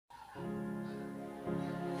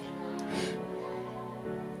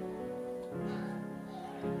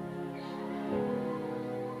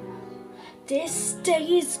This day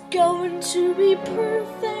is going to be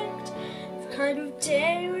perfect. The kind of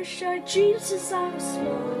day which I dreamed since I was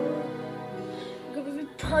small.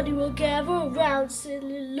 Everybody will gather around,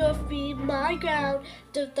 silly love be my ground.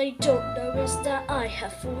 That they don't notice that I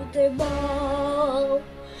have fooled them all.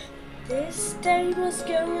 This day was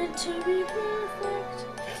going to be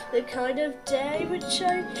perfect. The kind of day which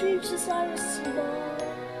I dreamed since I was small.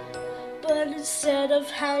 But instead of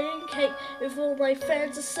having cake with all my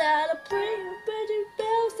friends to celebrate, wedding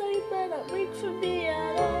bells, they might not ring for me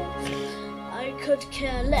at all. I could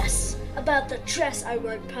care less about the dress, I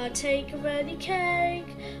won't partake of any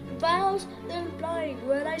cake. Vows, they're blind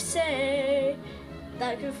when I say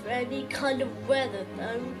that with any kind of weather,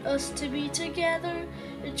 I want us to be together.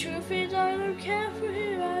 The truth is I don't care for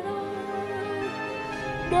him at all.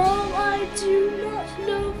 No, I do not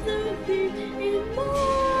know the beat in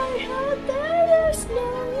my heart that is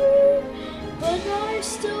no, but I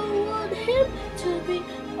still want him to be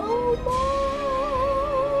all mine.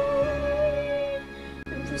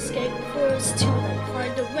 If escape for us two, then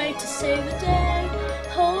find a way to save the day.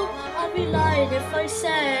 Hope I'll be lying if I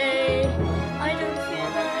say I don't feel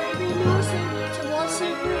that I'll be losing to one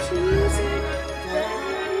secret losing. Then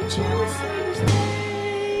many chances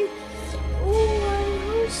stay.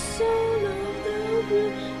 Oh, so love the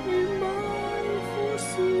blue in my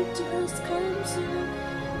foresee just comes in.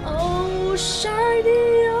 Oh,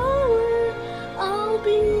 shiny hour, I'll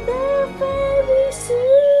be there very soon.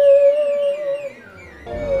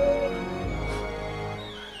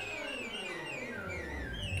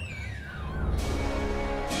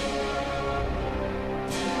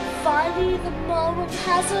 Finally, the moment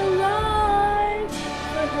has arrived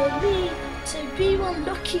for me to be one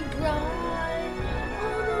lucky bride.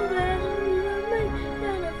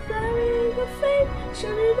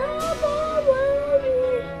 Shining up all world,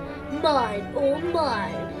 mine, oh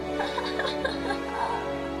mine.